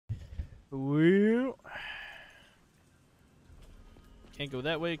Well, can't go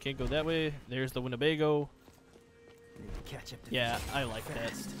that way. Can't go that way. There's the Winnebago. Need to catch up to Yeah, these I like that.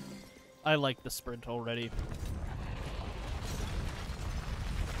 fast. I like the sprint already.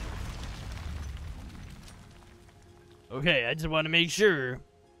 Okay, I just want to make sure.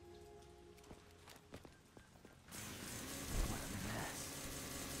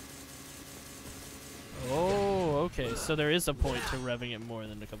 Oh, okay. So there is a point to revving it more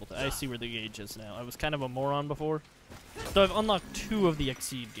than a couple times. I see where the gauge is now. I was kind of a moron before. So I've unlocked 2 of the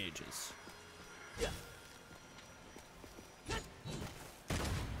exceed gauges.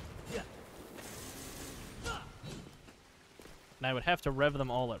 And I would have to rev them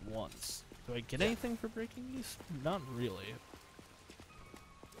all at once. Do I get anything for breaking these? Not really.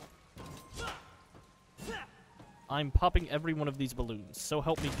 I'm popping every one of these balloons, so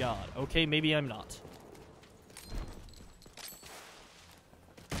help me God. Okay, maybe I'm not.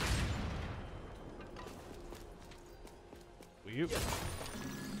 Whoop.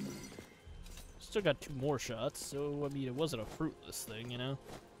 Still got 2 more shots, so, I mean, it wasn't a fruitless thing, you know?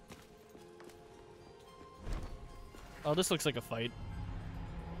 Oh, this looks like a fight.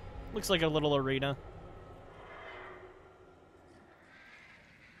 Looks like a little arena.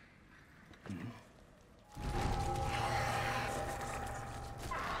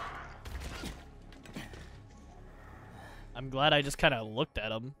 I'm glad I just kind of looked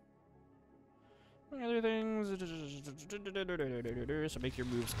at him. Other things. So make your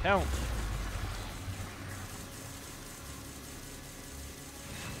moves count.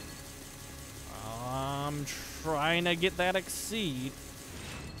 I'm trying to get that exceed.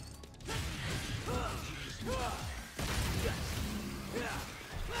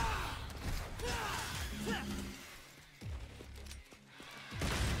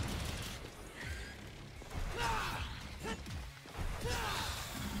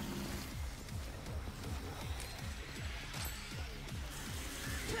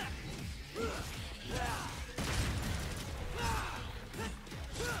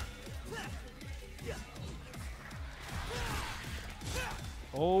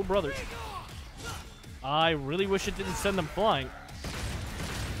 Oh, brother. I really wish it didn't send them flying.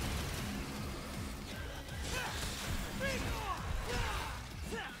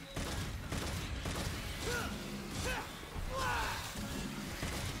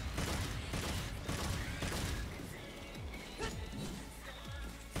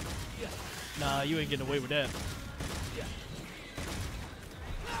 Nah, you ain't getting away with that.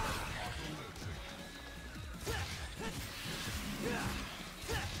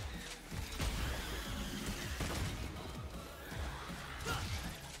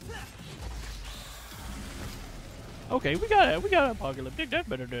 Okay, we got apocalyptic. That's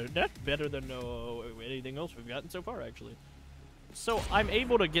better than anything else we've gotten so far, actually. So I'm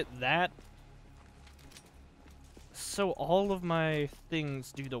able to get that. So all of my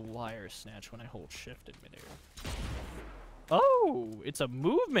things do the wire snatch when I hold shift in midair. Oh, it's a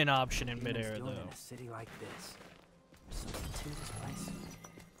movement option in midair, though. In a city like this. Something to this place.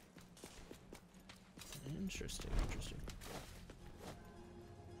 Interesting, interesting.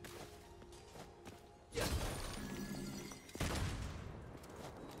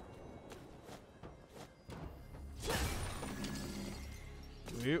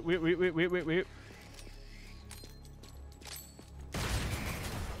 Wait.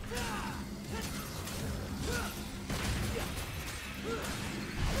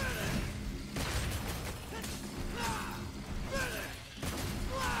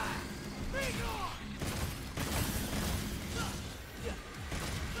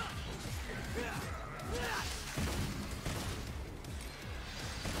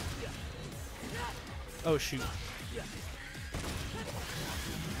 Oh, shoot.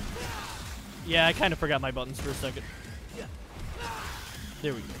 Yeah, I kind of forgot my buttons for a second.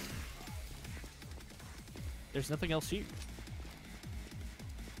 There we go. There's nothing else here.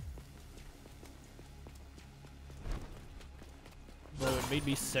 Bro, it made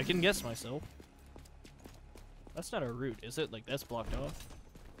me second guess myself. That's not a route, is it? Like, that's blocked off?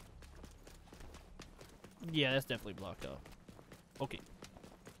 Yeah, that's definitely blocked off. Okay.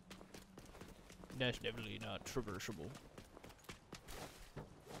 That's definitely not traversable.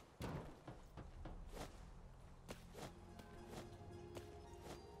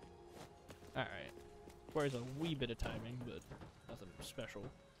 Alright. Requires a wee bit of timing, but nothing special.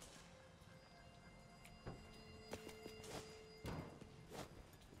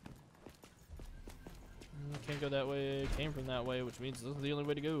 Can't go that way. Came from that way, which means this is the only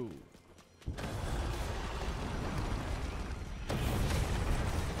way to go.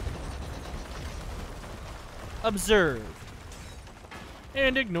 Observed.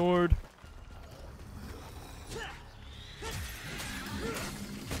 And ignored.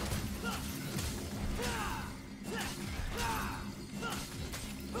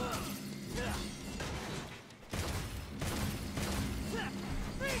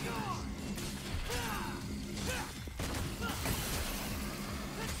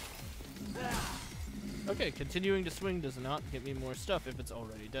 Okay, continuing to swing does not get me more stuff if it's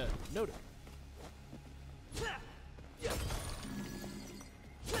already dead. Noted.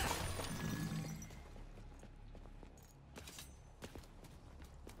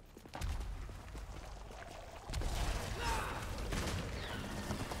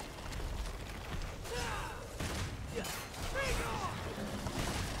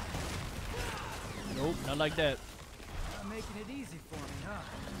 Nope, not like that. Not making it easy for me, huh?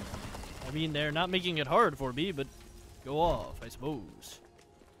 I mean, they're not making it hard for me, but go off, I suppose.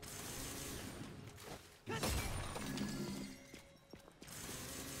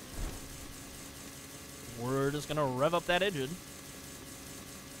 We're just gonna rev up that engine.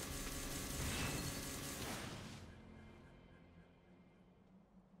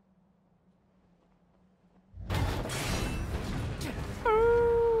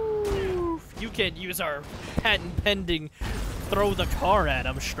 You can't use our patent pending throw the car at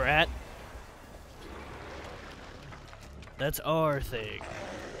him strat. That's our thing.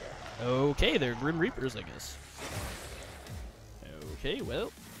 Okay, they're Grim Reapers, I guess. Okay,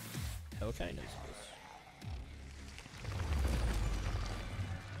 well, how kind of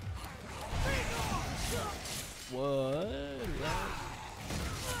What?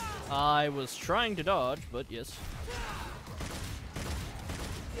 I was trying to dodge, but yes.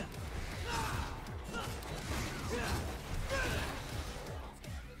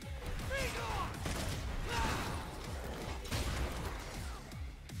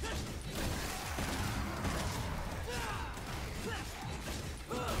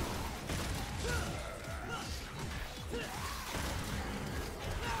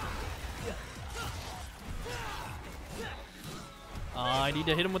 I need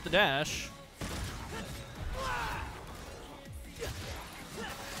to hit him with the dash.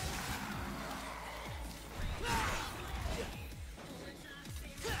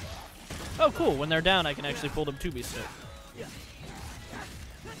 Oh, cool. When they're down, I can actually pull them to me still.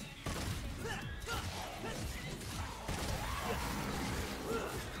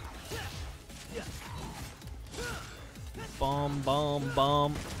 Bomb, bomb,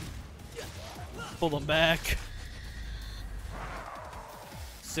 bomb. Pull them back.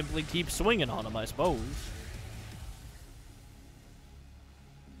 Simply keep swinging on them, I suppose.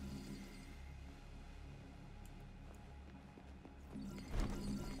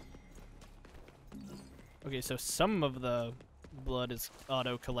 Okay, so some of the blood is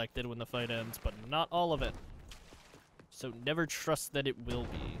auto-collected when the fight ends, but not all of it. So never trust that it will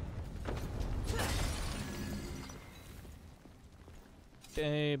be.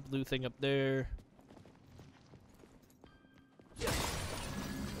 Okay, blue thing up there.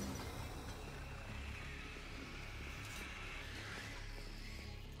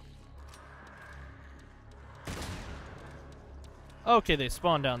 Okay, they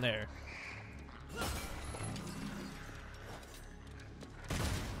spawn down there.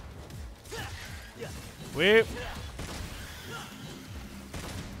 Whip.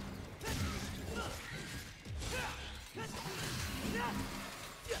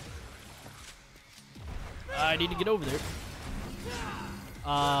 I need to get over there.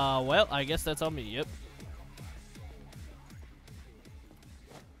 Well, I guess that's on me, yep.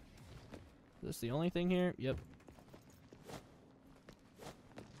 Is this the only thing here? Yep.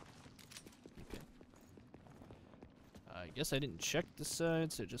 Okay. I guess I didn't check the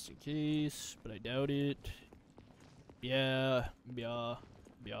side, so just in case, but I doubt it. Yeah, yeah,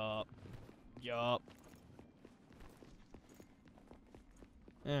 yeah, yeah.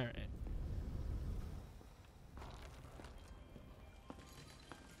 Alright.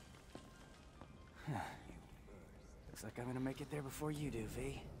 Looks like I'm gonna make it there before you do,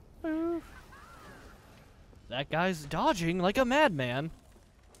 V. That guy's dodging like a madman.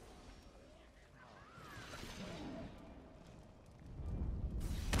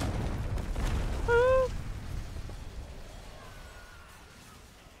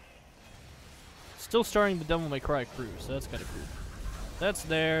 Still starting the Devil May Cry crew, so that's kind of cool. That's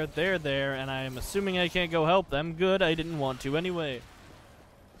there, they're there, and I'm assuming I can't go help them. Good, I didn't want to anyway.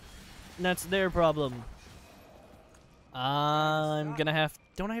 And that's their problem. I'm gonna have...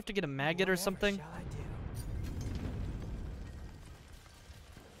 Don't I have to get a maggot or something? Shall I do?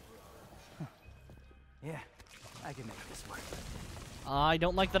 Huh. Yeah, I can make this work. I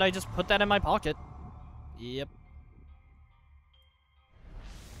don't like that I just put that in my pocket. Yep.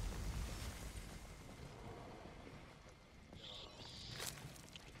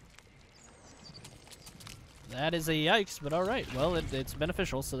 That is a yikes, but alright. Well, it's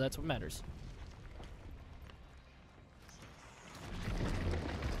beneficial, so that's what matters.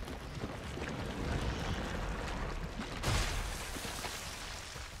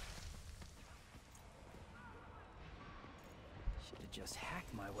 could just hack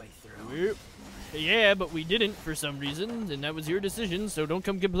my way through. Yep. Yeah, but we didn't for some reason, and that was your decision, so don't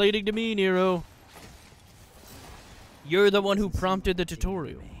come complaining to me, Nero. You're the one who prompted the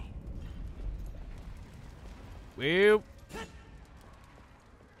tutorial. Well,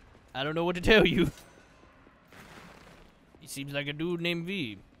 I don't know what to tell you. He seems like a dude named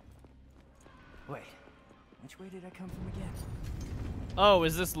V. Wait, which way did I come from again? Oh,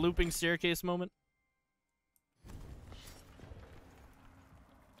 is this looping staircase moment?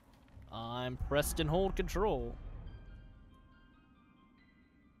 I'm pressed and hold control.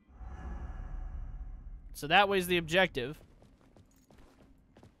 So that was the objective.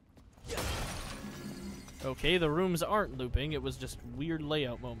 Okay, the rooms aren't looping. It was just weird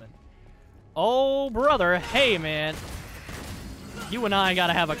layout moment. Oh, brother. Hey, man. You and I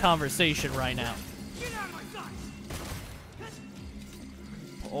gotta have a conversation right now.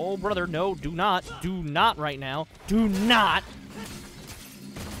 Oh, brother. No, do not. Do not right now. Do not.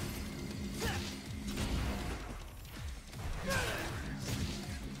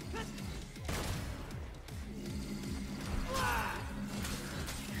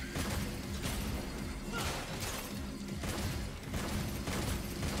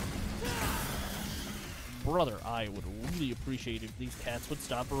 Brother, I would really appreciate if these cats would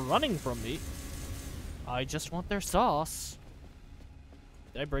stop running from me. I just want their sauce.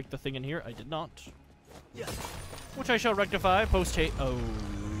 Did I break the thing in here? I did not. Which I shall rectify post-haste. Oh.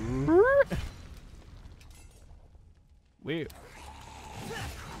 Weird.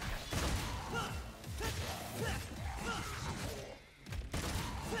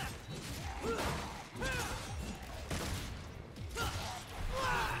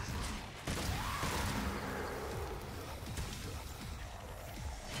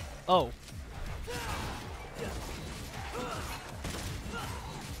 Oh.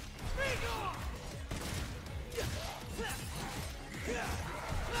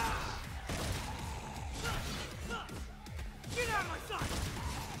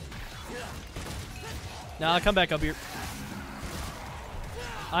 Nah, come back up here.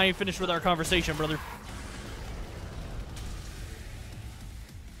 I ain't finished with our conversation, brother.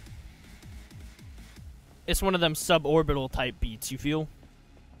 It's one of them suborbital type beats, you feel?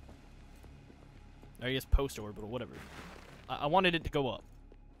 Or I guess post-orbital, whatever. I wanted it to go up.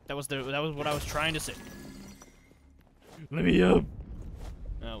 That was what I was trying to say. Let me up.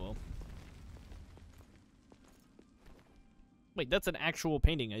 Oh well. Wait, that's an actual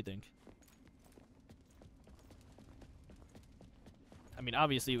painting, I think. I mean,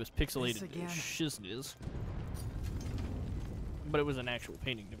 obviously it was pixelated shizness. But it was an actual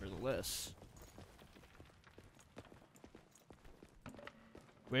painting, nevertheless.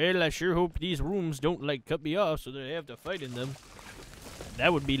 Well, I sure hope these rooms don't, like, cut me off so that I have to fight in them.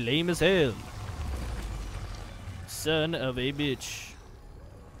 That would be lame as hell. Son of a bitch.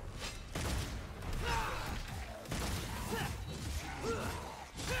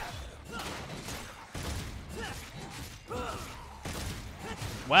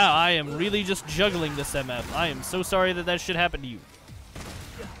 Wow, I am really just juggling this MF. I am so sorry that shit happened to you.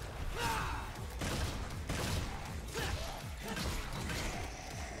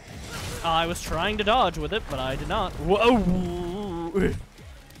 I was trying to dodge with it, but I did not. Whoa!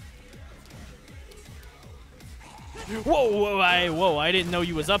 Whoa, I didn't know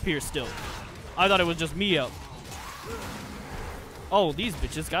you was up here still. I thought it was just me up. Oh, these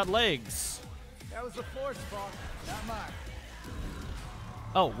bitches got legs. That was the force fault, not mine.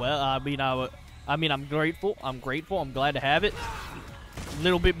 Oh, well, I mean, I'm grateful. I'm glad to have it. A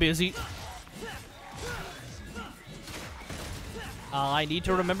little bit busy. I need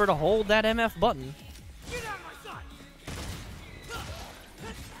to remember to hold that MF button.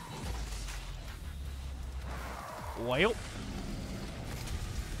 Well.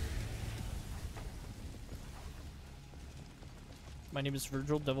 My name is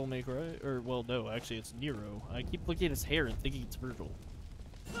Virgil, Devil May Cry. Or, well, no, actually, it's Nero. I keep looking at his hair and thinking it's Virgil.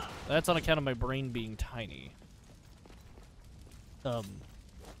 That's on account of my brain being tiny.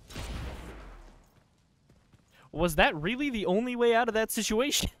 Was that really the only way out of that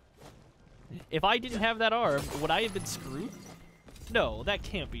situation? If I didn't have that arm, would I have been screwed? No, that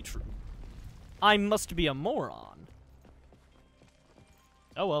can't be true. I must be a moron.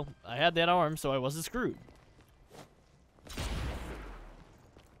 Oh well, I had that arm, so I wasn't screwed.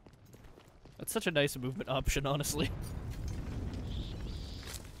 That's such a nice movement option, honestly.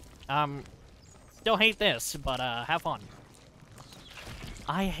 Still hate this, but, have fun.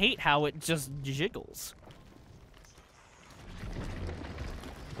 I hate how it just jiggles.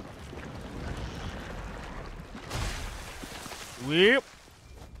 Whip.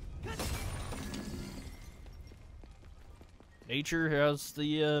 Nature has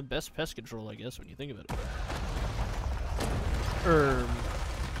the best pest control, I guess, when you think of it.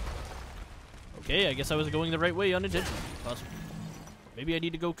 Okay, I guess I was going the right way unintentionally, possibly. Maybe I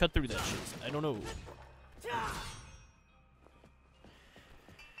need to go cut through that shit. I don't know.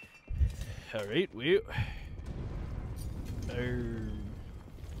 Alright,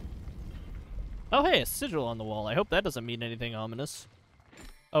 oh, hey, a sigil on the wall. I hope that doesn't mean anything ominous.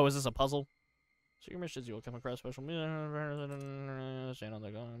 Oh, is this a puzzle? Secret missions, you will come across special stand on the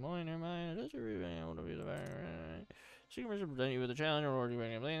line nearby. Secret mission present you with a challenge or you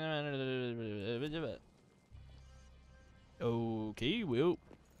okay, well,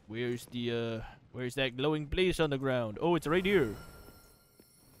 where's that glowing place on the ground? Oh, it's right here.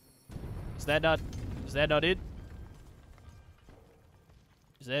 Is that not it?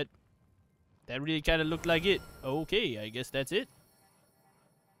 Is that really kind of looked like it? Okay, I guess that's it.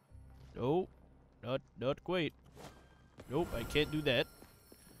 No, not quite. Nope, I can't do that.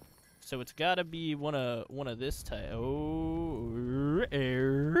 So it's gotta be one of this type. Oh,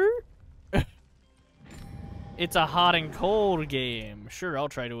 it's a hot and cold game. Sure, I'll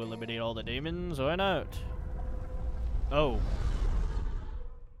try to eliminate all the demons. Why not? Oh,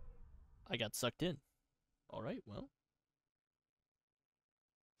 I got sucked in. All right, well,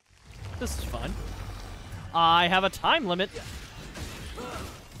 this is fun. I have a time limit.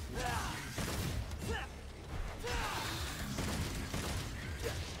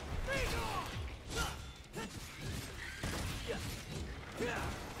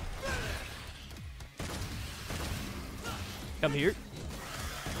 Come here.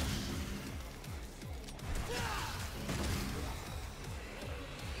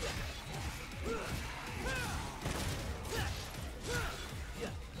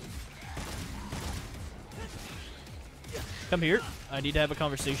 Come here. I need to have a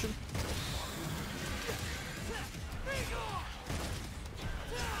conversation.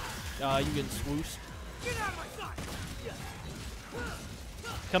 You getting swoosed.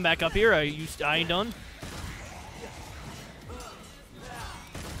 Come back up here. I ain't done.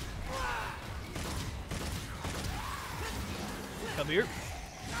 Come here.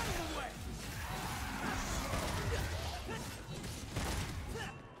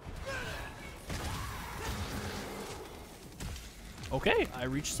 Okay, I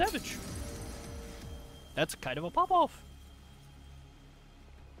reached Savage. That's kind of a pop-off.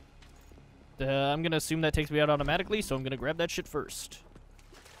 I'm gonna assume that takes me out automatically, so I'm gonna grab that shit first.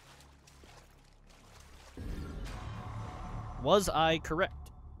 Was I correct?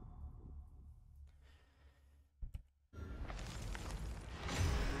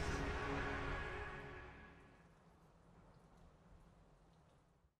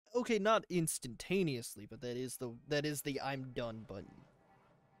 Okay, not instantaneously, but that is the I'm done button.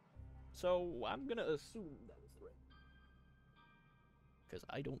 So I'm gonna assume that was the right. Because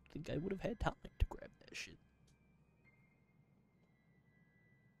I don't think I would have had time to grab that shit.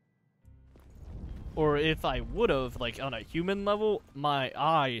 Or if I would have, like on a human level, my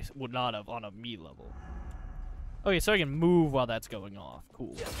eyes would not have on a me level. Okay, so I can move while that's going off.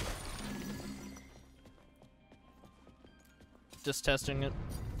 Cool. Just testing it.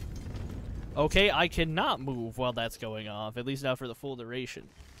 Okay, I cannot move while that's going off, at least not for the full duration.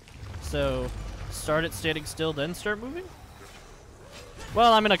 So, start it standing still, then start moving?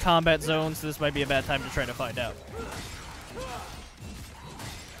 Well, I'm in a combat zone, so this might be a bad time to try to find out.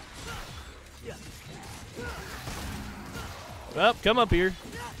 Well, come up here.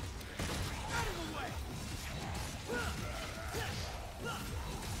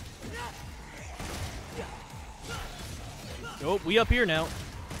 Oh, we up here now.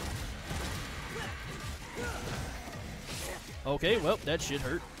 Okay, well, that shit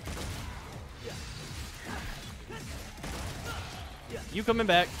hurt. You coming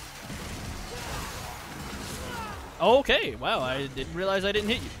back. Okay, wow, I didn't realize I didn't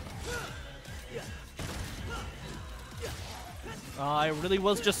hit you. I really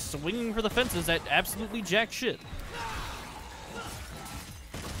was just swinging for the fences at absolutely jack shit.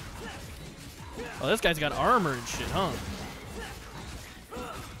 Oh, this guy's got armor and shit, huh?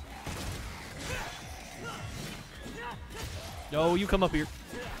 No, you come up here.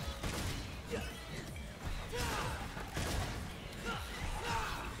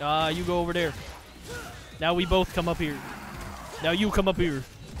 You go over there. Now we both come up here. Now you come up here.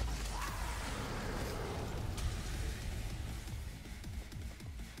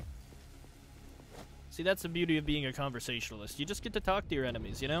 See, that's the beauty of being a conversationalist. You just get to talk to your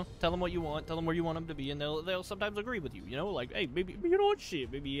enemies, you know? Tell them what you want, tell them where you want them to be, and they'll sometimes agree with you, you know? Like, hey, maybe, you know what,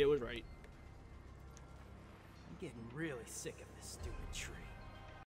 shit, maybe it was right. I'm getting really sick of this stupid tree.